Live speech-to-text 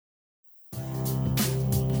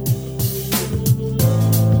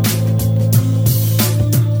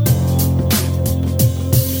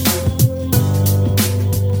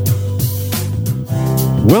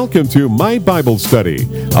Welcome to My Bible Study,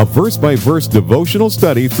 a verse-by-verse devotional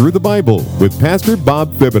study through the Bible with Pastor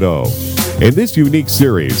Bob Thibodeau. In this unique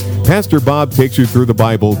series, Pastor Bob takes you through the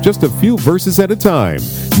Bible just a few verses at a time.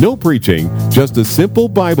 No preaching, just a simple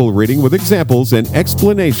Bible reading with examples and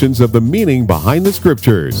explanations of the meaning behind the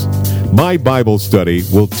Scriptures. My Bible Study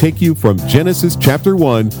will take you from Genesis chapter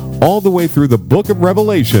 1 all the way through the book of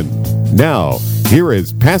Revelation. Now, here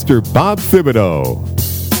is Pastor Bob Thibodeau.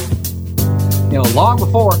 Long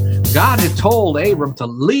before, God had told Abram to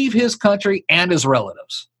leave his country and his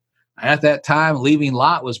relatives. At that time, leaving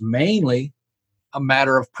Lot was mainly a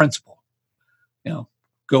matter of principle.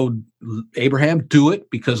 Go, Abraham, do it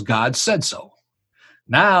because God said so.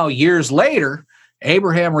 Now, years later,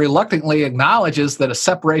 Abraham reluctantly acknowledges that a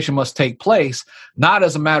separation must take place, not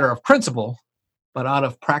as a matter of principle, but out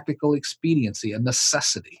of practical expediency, a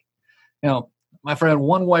necessity. My friend,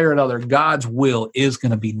 one way or another, God's will is going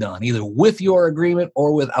to be done, either with your agreement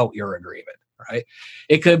or without your agreement, right?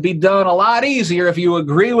 It could be done a lot easier if you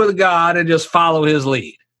agree with God and just follow his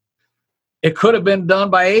lead. It could have been done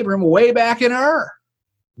by Abram way back in Ur,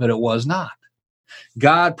 but it was not.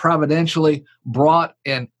 God providentially brought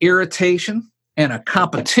an irritation and a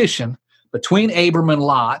competition between Abram and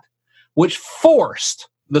Lot, which forced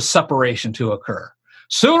the separation to occur.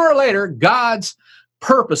 Sooner or later, God's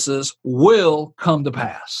purposes will come to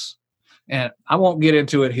pass. And I won't get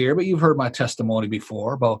into it here, but you've heard my testimony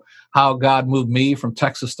before about how God moved me from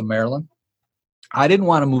Texas to Maryland. I didn't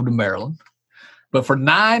want to move to Maryland, but for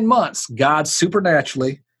 9 months, God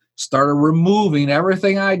supernaturally started removing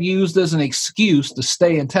everything I'd used as an excuse to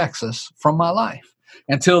stay in Texas from my life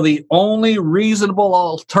until the only reasonable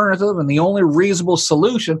alternative and the only reasonable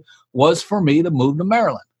solution was for me to move to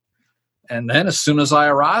Maryland. And then as soon as I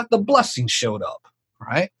arrived, the blessing showed up.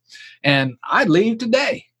 Right? And I'd leave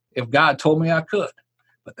today if God told me I could.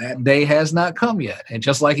 But that day has not come yet. And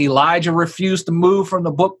just like Elijah refused to move from the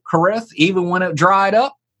brook Cherith, even when it dried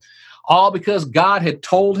up, all because God had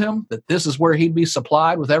told him that this is where he'd be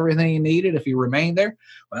supplied with everything he needed if he remained there.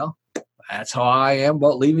 Well, that's how I am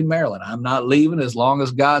about leaving Maryland. I'm not leaving as long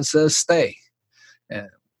as God says stay. And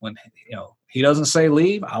when he doesn't say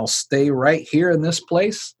leave, I'll stay right here in this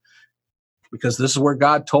place, because this is where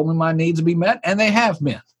God told me my needs to be met, and they have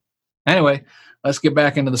been. Anyway, let's get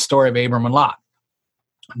back into the story of Abram and Lot.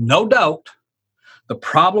 No doubt, the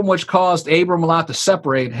problem which caused Abram and Lot to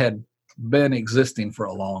separate had been existing for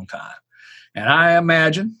a long time. And I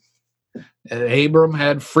imagine that Abram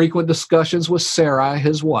had frequent discussions with Sarai,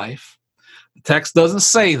 his wife. The text doesn't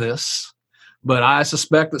say this, but I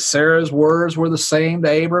suspect that Sarah's words were the same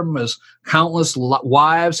to Abram as countless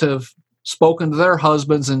wives have spoken to their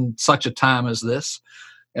husbands in such a time as this.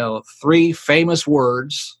 3 famous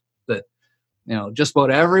words that, just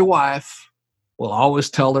about every wife will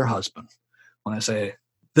always tell their husband. When I say,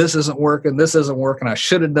 this isn't working, I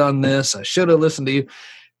should have done this, I should have listened to you.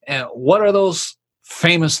 And what are those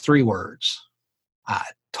famous 3 words? I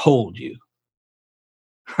told you.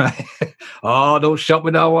 Right? Oh, don't shut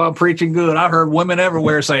me down while I'm preaching good. I heard women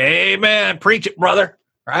everywhere say, amen, preach it, brother.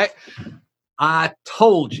 Right? I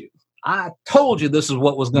told you. I told you this is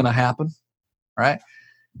what was going to happen, right?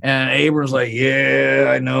 And Abram's like, yeah,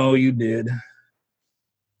 I know you did.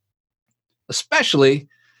 Especially,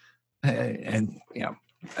 and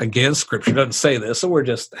again, Scripture doesn't say this, so we're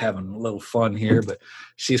just having a little fun here, but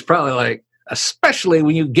she's probably like, especially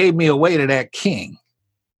when you gave me away to that king.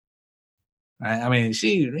 Right? I mean,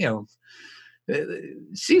 she's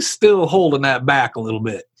still holding that back a little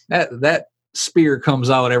bit. That spear comes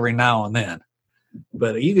out every now and then.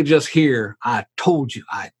 But you could just hear, I told you,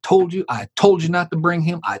 I told you, I told you not to bring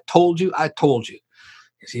him. I told you, I told you.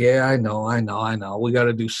 Says, yeah, I know. We got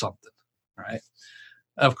to do something, right?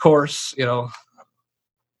 Of course, a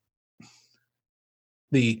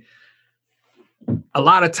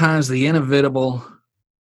lot of times the inevitable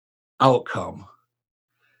outcome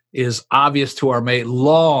is obvious to our mate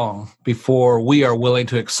long before we are willing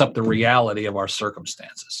to accept the reality of our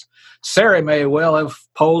circumstances. Sarah may well have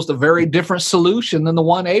posed a very different solution than the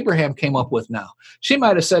one Abraham came up with now. She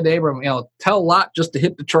might have said to Abraham, tell Lot just to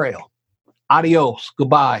hit the trail. Adios,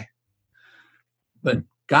 goodbye. But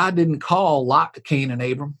God didn't call Lot to Canaan,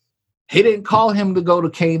 Abram. He didn't call him to go to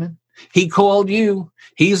Canaan. He called you.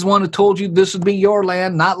 He's the one who told you this would be your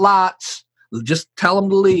land, not Lot's. Just tell him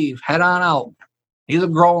to leave. Head on out. He's a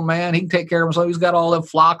grown man. He can take care of himself. He's got all them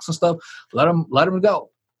flocks and stuff. Let him go.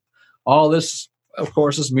 All this, of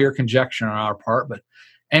course, is mere conjecture on our part, but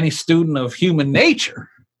any student of human nature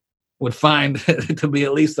would find it to be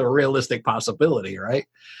at least a realistic possibility, right?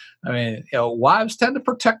 I mean, wives tend to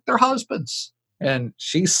protect their husbands, and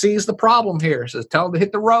she sees the problem here. Says, tell them to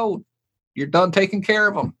hit the road. You're done taking care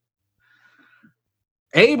of them.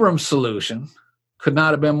 Abram's solution could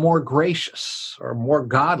not have been more gracious or more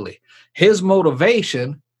godly. His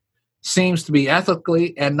motivation seems to be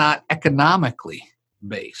ethically and not economically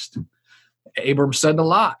based. Abram said to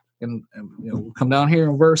Lot, and we'll come down here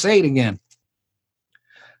in verse 8 again.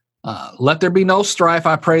 Let there be no strife,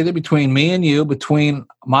 I pray thee, between me and you, between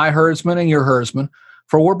my herdsman and your herdsman,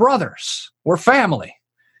 for we're brothers, we're family.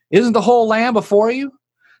 Isn't the whole land before you?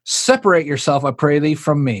 Separate yourself, I pray thee,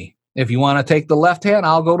 from me. If you want to take the left hand,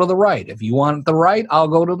 I'll go to the right. If you want the right, I'll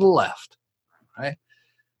go to the left. Right?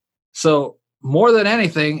 So more than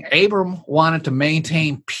anything, Abram wanted to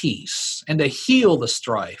maintain peace and to heal the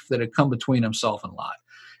strife that had come between himself and Lot.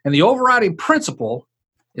 And the overriding principle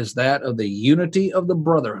is that of the unity of the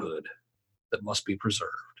brotherhood that must be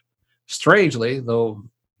preserved. Strangely, though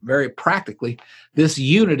very practically, this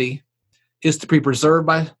unity is to be preserved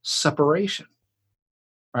by separation.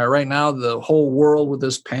 Right now, the whole world with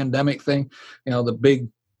this pandemic thing, the big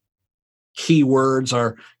key words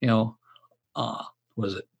are,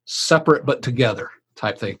 separate but together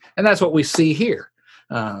type thing. And that's what we see here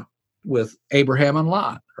with Abram and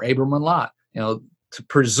Lot. To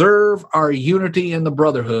preserve our unity in the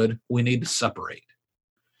brotherhood, we need to separate.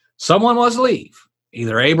 Someone must leave,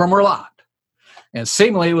 either Abram or Lot. And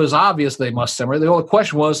seemingly it was obvious they must separate. The only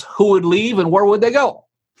question was who would leave and where would they go?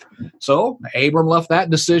 So Abram left that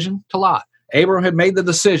decision to Lot. Abram had made the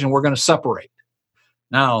decision, we're going to separate.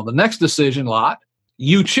 Now, the next decision, Lot,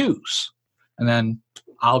 you choose. And then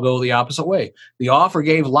I'll go the opposite way. The offer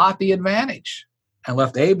gave Lot the advantage and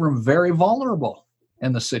left Abram very vulnerable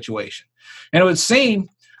in the situation. And it would seem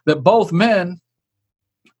that both men,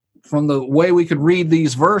 from the way we could read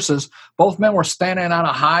these verses, both men were standing on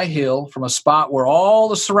a high hill from a spot where all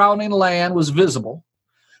the surrounding land was visible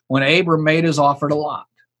when Abram made his offer to Lot.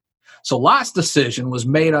 So Lot's decision was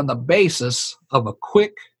made on the basis of a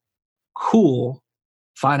quick, cool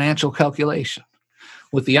financial calculation.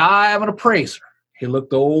 With the eye of an appraiser, he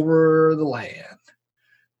looked over the land.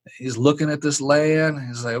 He's looking at this land.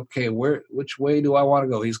 He's like, okay, which way do I want to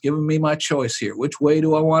go? He's giving me my choice here. Which way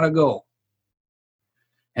do I want to go?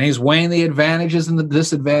 And he's weighing the advantages and the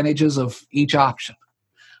disadvantages of each option.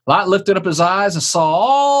 Lot lifted up his eyes and saw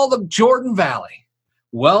all the Jordan Valley,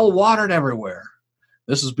 well watered everywhere.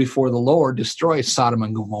 This is before the Lord destroyed Sodom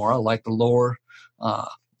and Gomorrah, like the Lord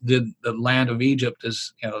did the land of Egypt.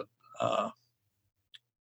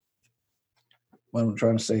 What am I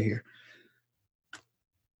trying to say here?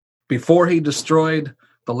 Before he destroyed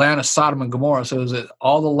the land of Sodom and Gomorrah, so it was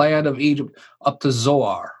all the land of Egypt up to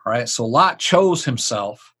Zoar, right? So Lot chose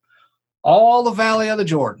himself all the valley of the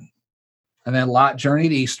Jordan, and then Lot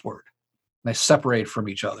journeyed eastward. They separated from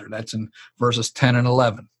each other. That's in verses 10 and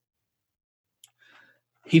 11.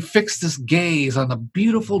 He fixed his gaze on the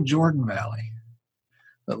beautiful Jordan Valley,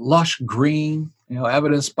 the lush green,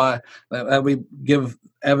 evidenced by that we give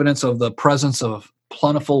evidence of the presence of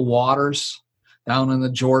plentiful waters down in the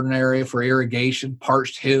Jordan area for irrigation,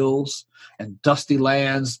 parched hills and dusty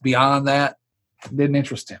lands beyond that. Didn't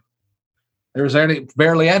interest him. There was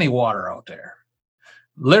barely any water out there.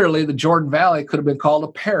 Literally, the Jordan Valley could have been called a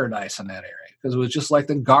paradise in that area because it was just like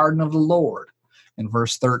the garden of the Lord in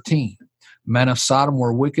verse 13. Men of Sodom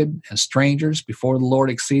were wicked and strangers before the Lord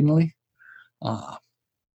exceedingly. What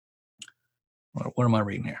am I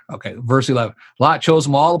reading here? Okay, verse 11. Lot chose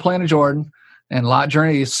them all the plain of Jordan, and Lot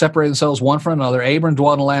journeyed, separated themselves one from another. Abram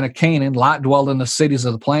dwelled in the land of Canaan. Lot dwelled in the cities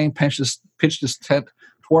of the plain, pitched his tent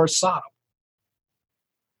towards Sodom.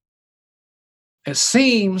 It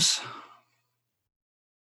seems,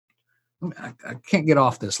 I can't get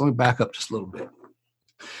off this. Let me back up just a little bit.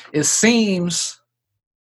 It seems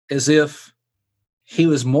as if he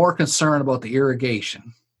was more concerned about the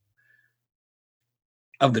irrigation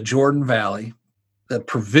of the Jordan Valley, the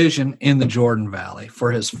provision in the Jordan Valley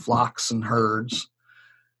for his flocks and herds.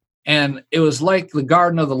 And it was like the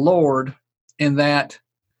garden of the Lord in that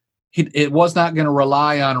it was not going to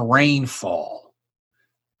rely on rainfall.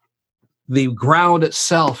 The ground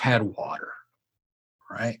itself had water,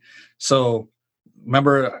 right? So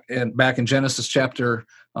remember back in Genesis chapter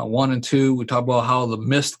 1 and 2, we talked about how the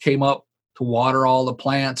mist came up to water all the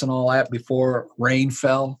plants and all that before rain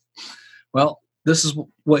fell. Well, this is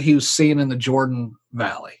what he was seeing in the Jordan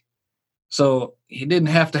Valley. So he didn't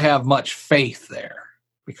have to have much faith there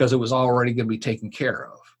because it was already going to be taken care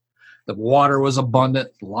of. The water was abundant.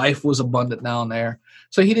 Life was abundant down there.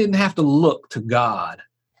 So he didn't have to look to God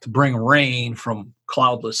to bring rain from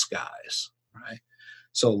cloudless skies, right?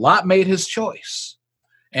 So Lot made his choice,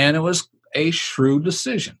 and it was a shrewd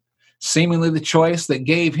decision, seemingly the choice that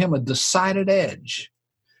gave him a decided edge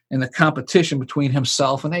in the competition between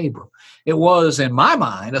himself and Abram. It was, in my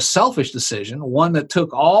mind, a selfish decision, one that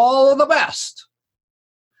took all of the best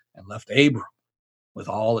and left Abram with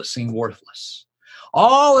all that seemed worthless.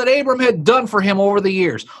 All that Abram had done for him over the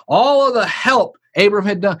years, all of the help Abram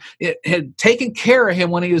had done, it had taken care of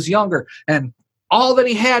him when he was younger, and all that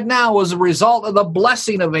he had now was a result of the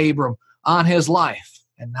blessing of Abram on his life.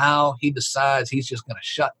 And now he decides he's just going to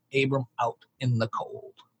shut Abram out in the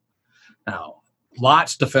cold. Now,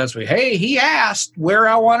 Lot's defense was, hey, he asked where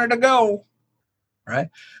I wanted to go, right?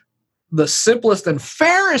 The simplest and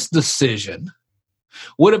fairest decision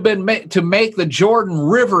would have been to make the Jordan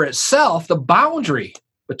River itself the boundary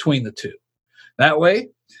between the two. That way,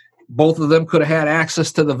 both of them could have had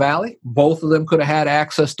access to the valley. Both of them could have had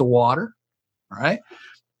access to water, right?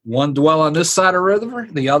 One dwell on this side of the river,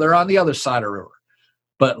 the other on the other side of the river.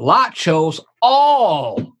 But Lot chose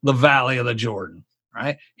all the valley of the Jordan,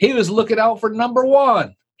 right? He was looking out for number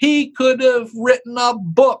one. He could have written a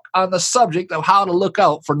book on the subject of how to look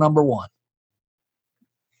out for number one.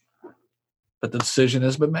 But the decision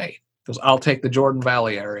has been made, because I'll take the Jordan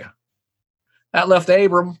Valley area. That left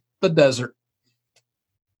Abram the desert.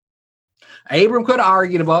 Abram could have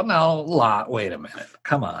argued about, now, Lot, wait a minute.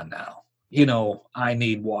 Come on now. You know, I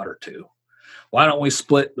need water too. Why don't we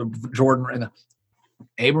split the Jordan?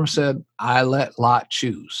 Abram said, I let Lot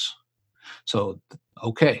choose. So,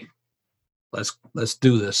 okay, let's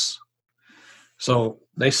do this. So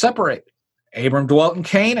they separate. Abram dwelt in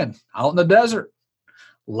Canaan, out in the desert.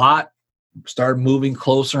 Lot started moving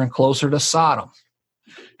closer and closer to Sodom.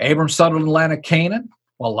 Abram settled in the land of Canaan,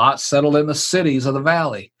 while Lot settled in the cities of the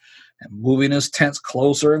valley and moving his tents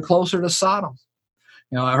closer and closer to Sodom.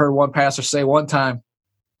 You know, I heard one pastor say one time,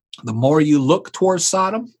 the more you look towards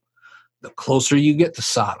Sodom, the closer you get to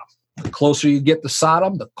Sodom. The closer you get to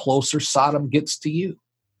Sodom, the closer Sodom gets to you.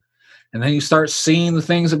 And then you start seeing the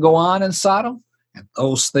things that go on in Sodom, and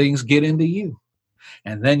those things get into you.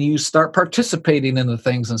 And then you start participating in the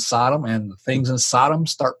things in Sodom, and the things in Sodom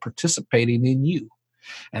start participating in you.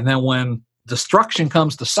 And then when destruction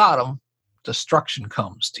comes to Sodom, destruction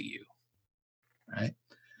comes to you. Right?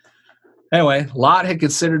 Anyway, Lot had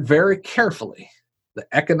considered very carefully the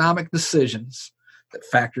economic decisions that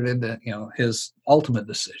factored into, his ultimate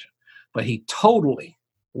decision. But he totally,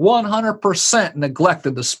 100%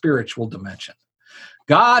 neglected the spiritual dimension.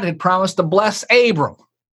 God had promised to bless Abram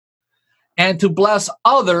and to bless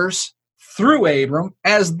others through Abram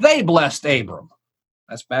as they blessed Abram.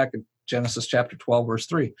 That's back in Genesis chapter 12, verse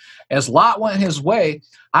 3. As Lot went his way,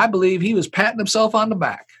 I believe he was patting himself on the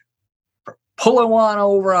back for pulling one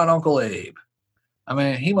over on Uncle Abe. I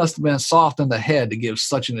mean, he must have been soft in the head to give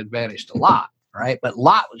such an advantage to Lot, right? But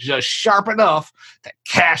Lot was just sharp enough to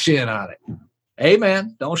cash in on it.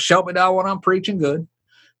 Amen. Don't shout me down when I'm preaching good.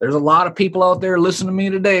 There's a lot of people out there listening to me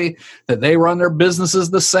today that they run their businesses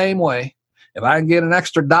the same way. If I can get an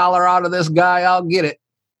extra $1 out of this guy, I'll get it.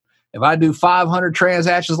 If I do 500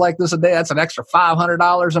 transactions like this a day, that's an extra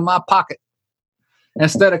 $500 in my pocket.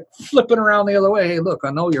 Instead of flipping around the other way, hey, look,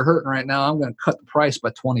 I know you're hurting right now. I'm going to cut the price by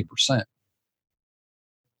 20%.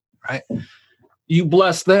 Right? You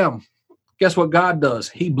bless them. Guess what God does?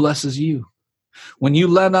 He blesses you. When you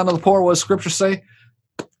lend unto the poor, what does Scripture say?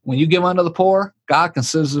 When you give unto the poor, God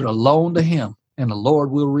considers it a loan to him, and the Lord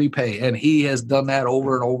will repay. And he has done that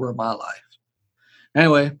over and over in my life.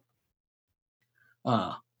 Anyway,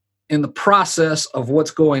 in the process of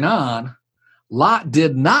what's going on, Lot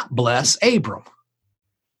did not bless Abram,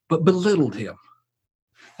 but belittled him.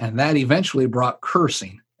 And that eventually brought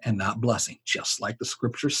cursing and not blessing, just like the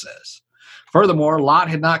Scripture says. Furthermore, Lot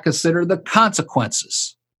had not considered the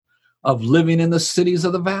consequences of living in the cities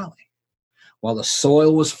of the valley. While the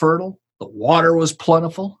soil was fertile, the water was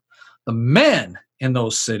plentiful, the men in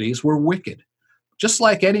those cities were wicked. Just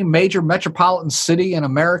like any major metropolitan city in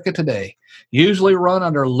America today, usually run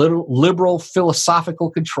under liberal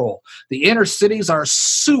philosophical control. The inner cities are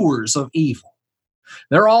sewers of evil.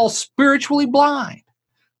 They're all spiritually blind.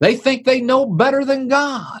 They think they know better than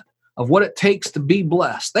God of what it takes to be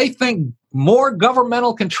blessed. They think more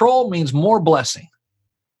governmental control means more blessing.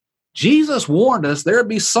 Jesus warned us there would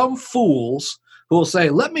be some fools who will say,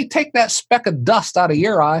 let me take that speck of dust out of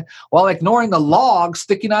your eye while ignoring the log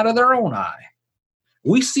sticking out of their own eye.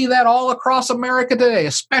 We see that all across America today,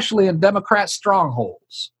 especially in Democrat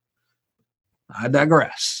strongholds. I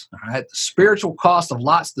digress. All right? The spiritual cost of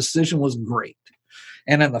Lot's decision was great.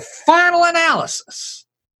 And in the final analysis,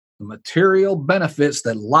 the material benefits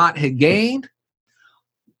that Lot had gained,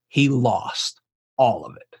 he lost all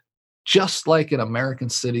of it. Just like in American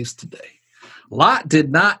cities today. Lot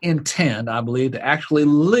did not intend, I believe, to actually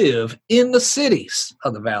live in the cities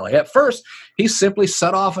of the valley. At first, he simply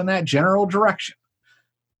set off in that general direction.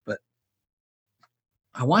 But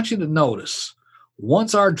I want you to notice,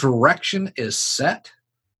 once our direction is set,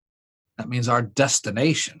 that means our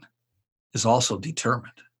destination is also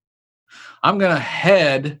determined. I'm going to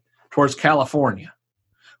head towards California.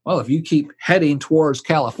 Well, if you keep heading towards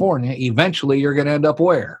California, eventually you're going to end up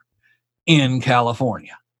where? In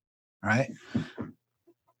California, right?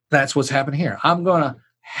 That's what's happening here. I'm going to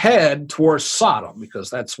head towards Sodom because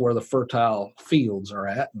that's where the fertile fields are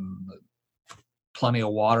at and plenty of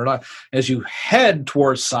water. As you head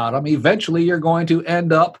towards Sodom, eventually you're going to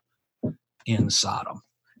end up in Sodom.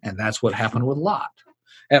 And that's what happened with Lot.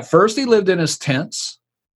 At first, he lived in his tents,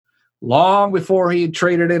 long before he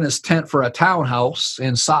traded in his tent for a townhouse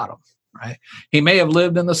in Sodom, right? He may have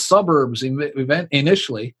lived in the suburbs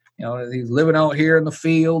initially. He's living out here in the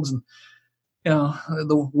fields, and,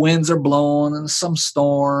 the winds are blowing and some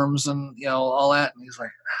storms and, all that. And he's like,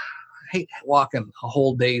 I hate walking a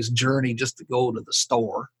whole day's journey just to go to the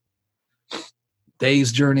store.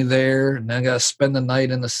 Day's journey there, and then I got to spend the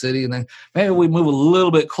night in the city, and then maybe we move a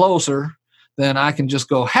little bit closer, then I can just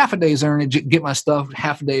go half a day's journey, get my stuff,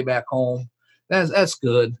 half a day back home. That's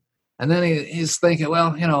good. And then he's thinking,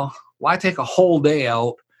 well, why take a whole day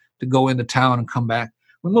out to go into town and come back?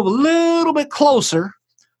 We move a little bit closer,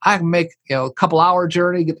 I can make a couple hour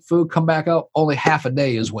journey, get the food, come back out. Only half a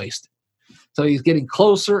day is wasted. So he's getting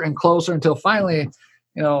closer and closer until finally,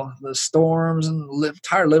 the storms and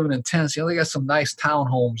tired of living in tents. They got some nice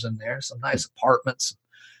townhomes in there, some nice apartments.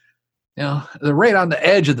 They're right on the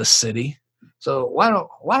edge of the city. So why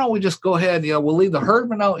don't we just go ahead? We'll leave the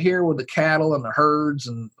herdmen out here with the cattle and the herds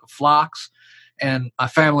and the flocks, and my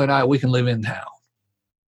family and I, we can live in town.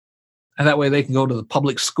 And that way they can go to the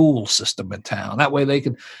public school system in town. That way they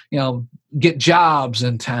can, get jobs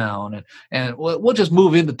in town, and we'll just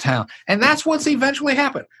move into town. And that's what's eventually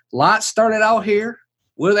happened. Lot started out here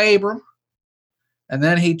with Abram, and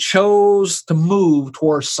then he chose to move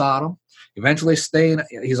towards Sodom, eventually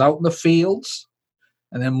he's out in the fields,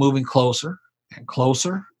 and then moving closer and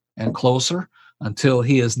closer and closer until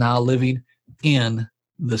he is now living in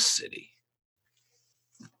the city.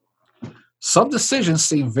 Some decisions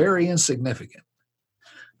seem very insignificant,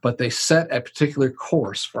 but they set a particular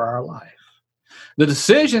course for our life. The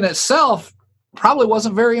decision itself probably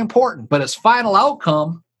wasn't very important, but its final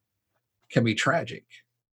outcome can be tragic.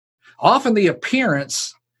 Often the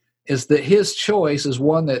appearance is that his choice is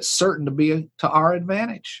one that's certain to be to our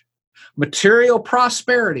advantage. Material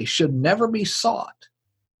prosperity should never be sought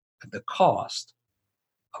at the cost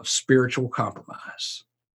of spiritual compromise.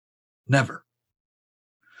 Never.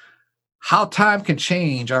 How time can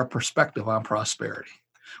change our perspective on prosperity.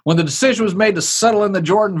 When the decision was made to settle in the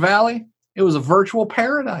Jordan Valley, it was a virtual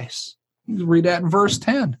paradise. You can read that in verse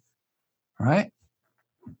 10, right?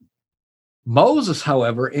 Moses,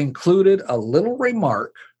 however, included a little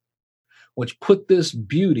remark which put this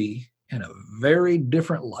beauty in a very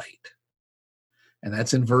different light. And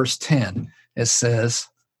that's in verse 10. It says,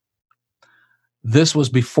 this was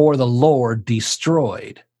before the Lord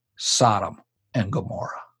destroyed Sodom and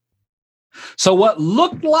Gomorrah. So what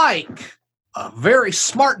looked like a very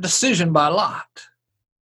smart decision by Lot,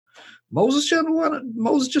 Moses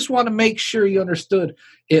just wanted to make sure you understood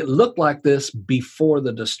it looked like this before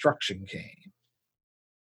the destruction came.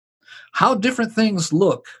 How different things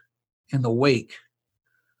look in the wake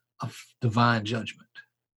of divine judgment.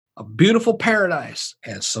 A beautiful paradise,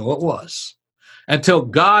 and so it was, until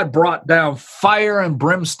God brought down fire and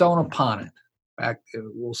brimstone upon it.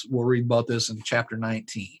 We'll read about this in chapter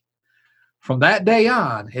 19. From that day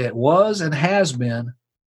on, it was and has been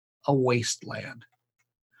a wasteland.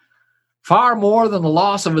 Far more than the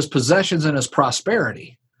loss of his possessions and his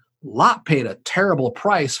prosperity, Lot paid a terrible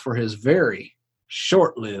price for his very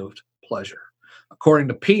short-lived pleasure. According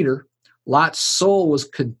to Peter, Lot's soul was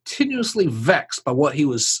continuously vexed by what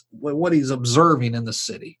he's observing in the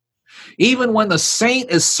city. Even when the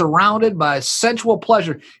saint is surrounded by sensual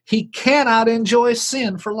pleasure, he cannot enjoy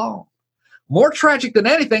sin for long. More tragic than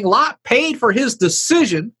anything, Lot paid for his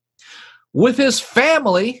decision with his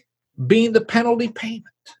family being the penalty payment.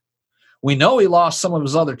 We know he lost some of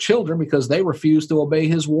his other children because they refused to obey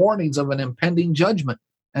his warnings of an impending judgment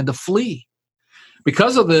and to flee.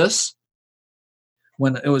 Because of this,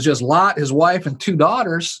 when it was just Lot, his wife, and 2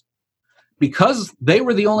 daughters, because they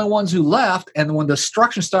were the only ones who left, and when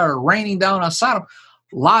destruction started raining down on Sodom,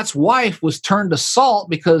 Lot's wife was turned to salt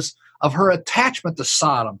because of her attachment to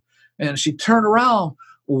Sodom. And she turned around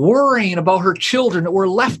worrying about her children that were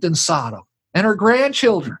left in Sodom and her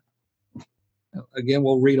grandchildren. Again,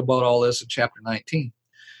 we'll read about all this in chapter 19.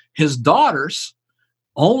 His daughters,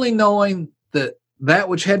 only knowing that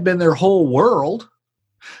which had been their whole world,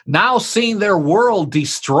 now seeing their world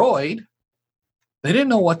destroyed, they didn't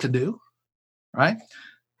know what to do, right?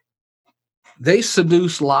 They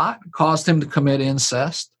seduced Lot, caused him to commit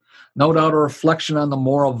incest. No doubt a reflection on the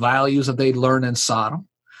moral values that they'd learned in Sodom.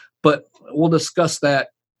 But we'll discuss that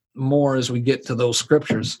more as we get to those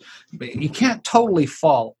scriptures. But you can't totally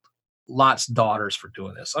fault Lot's daughters for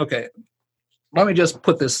doing this. Okay, let me just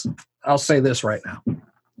put this, I'll say this right now.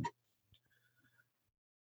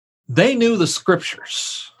 They knew the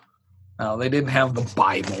scriptures. Now, they didn't have the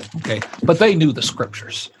Bible, okay, but they knew the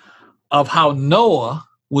scriptures of how Noah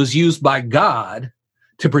was used by God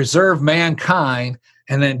to preserve mankind,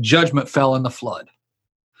 and then judgment fell in the flood.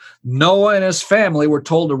 Noah and his family were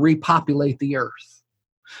told to repopulate the earth.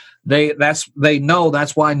 They know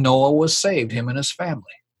that's why Noah was saved, him and his family.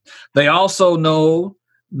 They also know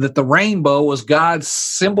that the rainbow was God's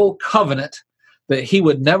symbol covenant that he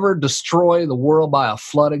would never destroy the world by a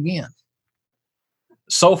flood again.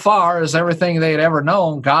 So far as everything they had ever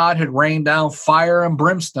known, God had rained down fire and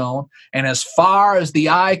brimstone, and as far as the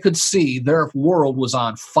eye could see, their world was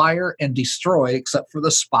on fire and destroyed except for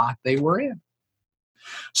the spot they were in.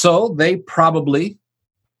 So they probably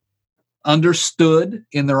understood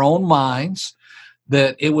in their own minds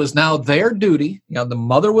that it was now their duty. You know, the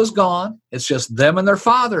mother was gone. It's just them and their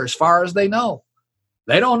father as far as they know.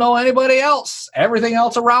 They don't know anybody else. Everything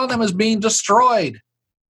else around them is being destroyed.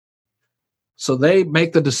 So they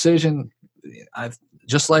make the decision,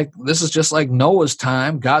 this is just like Noah's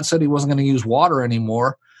time. God said he wasn't going to use water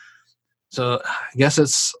anymore. So I guess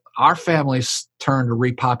it's our family's turn to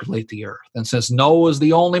repopulate the earth. And since Noah was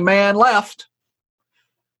the only man left,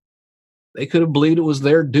 they could have believed it was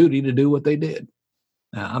their duty to do what they did.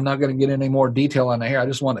 Now, I'm not going to get any more detail on that here. I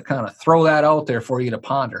just want to kind of throw that out there for you to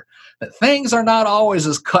ponder, that things are not always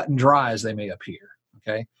as cut and dry as they may appear,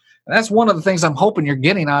 okay? And that's one of the things I'm hoping you're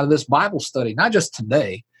getting out of this Bible study, not just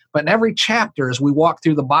today, but in every chapter as we walk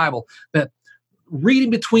through the Bible, that reading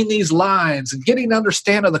between these lines and getting to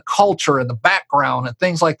understand of the culture and the background and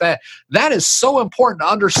things like that, that is so important to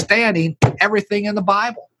understanding everything in the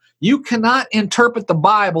Bible. You cannot interpret the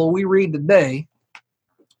Bible we read today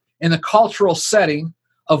in the cultural setting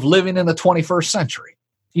of living in the 21st century.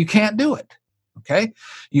 You can't do it, okay?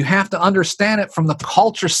 You have to understand it from the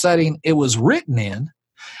culture setting it was written in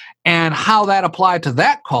and how that applied to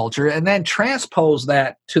that culture, and then transpose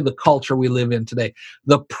that to the culture we live in today.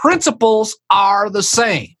 The principles are the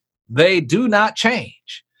same. They do not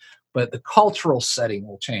change, but the cultural setting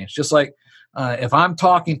will change. Just like if I'm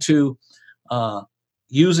talking to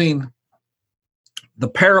using the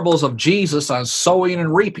parables of Jesus on sowing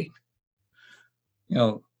and reaping, you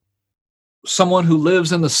know, someone who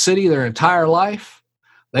lives in the city their entire life,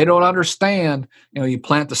 they don't understand, you know, you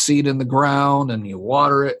plant the seed in the ground and you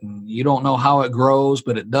water it and you don't know how it grows,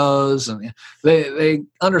 but it does. And they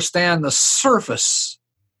understand the surface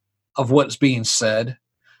of what's being said,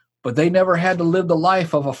 but they never had to live the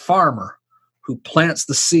life of a farmer who plants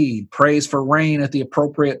the seed, prays for rain at the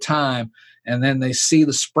appropriate time, and then they see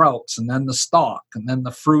the sprouts and then the stalk and then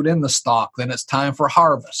the fruit in the stalk. Then it's time for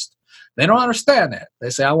harvest. They don't understand that. They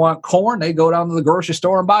say, I want corn. They go down to the grocery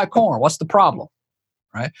store and buy corn. What's the problem?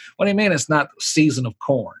 Right? What do you mean it's not the season of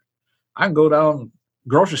corn? I can go down to the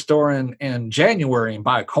grocery store in January and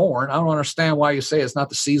buy corn. I don't understand why you say it's not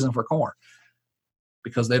the season for corn.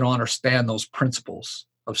 Because they don't understand those principles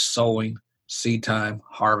of sowing, seed time,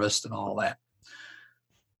 harvest, and all that.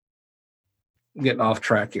 I'm getting off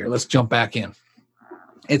track here. Let's jump back in.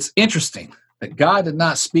 It's interesting that God did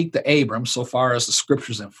not speak to Abram, so far as the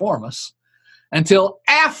scriptures inform us, until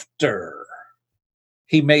after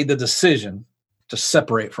he made the decision to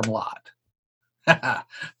separate from Lot.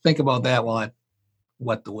 Think about that while I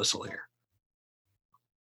wet the whistle here.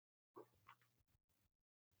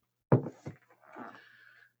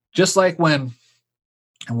 Just like when,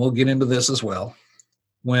 and we'll get into this as well,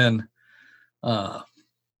 when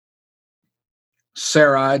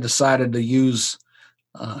Sarai decided to use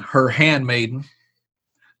her handmaiden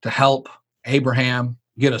to help Abraham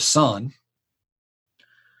get a son,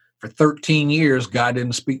 for 13 years, God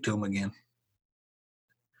didn't speak to him again.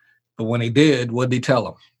 But when he did, what did he tell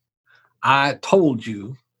him? I told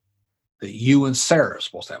you that you and Sarah are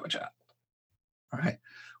supposed to have a child. All right.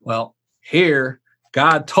 Well, here,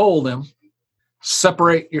 God told him,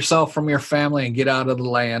 separate yourself from your family and get out of the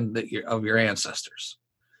land of your ancestors.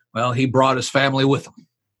 Well, he brought his family with him.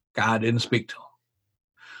 God didn't speak to him.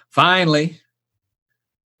 Finally,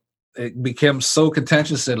 it became so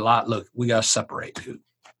contentious that Lot, look, we got to separate, dude.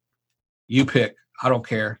 You pick. I don't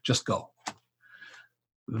care. Just go.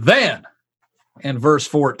 Then, in verse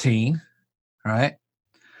 14, right,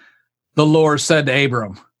 the Lord said to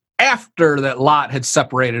Abram, after that Lot had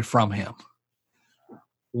separated from him,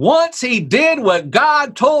 once he did what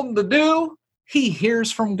God told him to do, he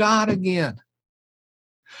hears from God again.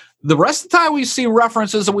 The rest of the time we see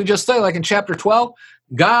references that we just say, like in chapter 12,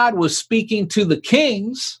 God was speaking to the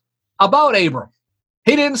kings about Abram.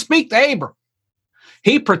 He didn't speak to Abram.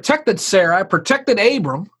 He protected Sarai, protected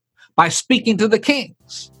Abram by speaking to the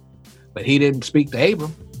kings. But he didn't speak to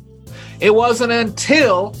Abram. It wasn't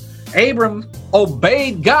until Abram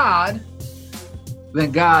obeyed God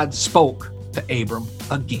that God spoke to Abram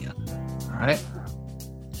again. All right?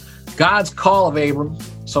 God's call of Abram,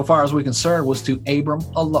 so far as we're concerned, was to Abram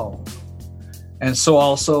alone. And so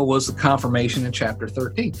also was the confirmation in chapter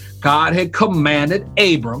 13. God had commanded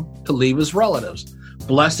Abram to leave his relatives.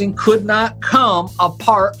 Blessing could not come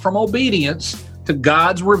apart from obedience to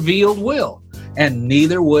God's revealed will, and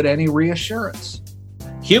neither would any reassurance.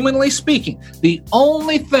 Humanly speaking, the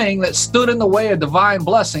only thing that stood in the way of divine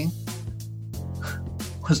blessing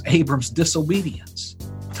was Abram's disobedience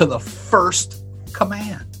to the first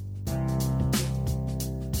command.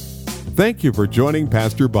 Thank you for joining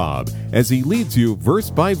Pastor Bob as he leads you verse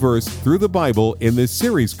by verse through the Bible in this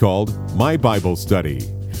series called My Bible Study.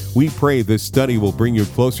 We pray this study will bring you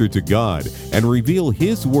closer to God and reveal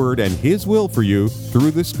His Word and His will for you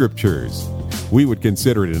through the Scriptures. We would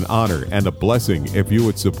consider it an honor and a blessing if you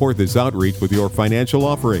would support this outreach with your financial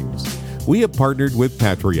offerings. We have partnered with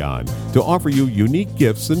Patreon to offer you unique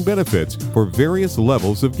gifts and benefits for various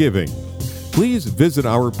levels of giving. Please visit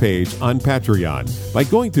our page on Patreon by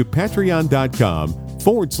going to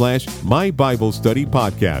patreon.com/My Bible Study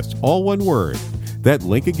Podcast, all one word. That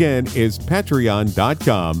link again is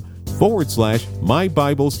patreon.com/My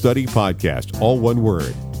Bible Study Podcast, all one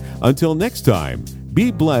word. Until next time,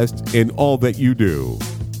 be blessed in all that you do.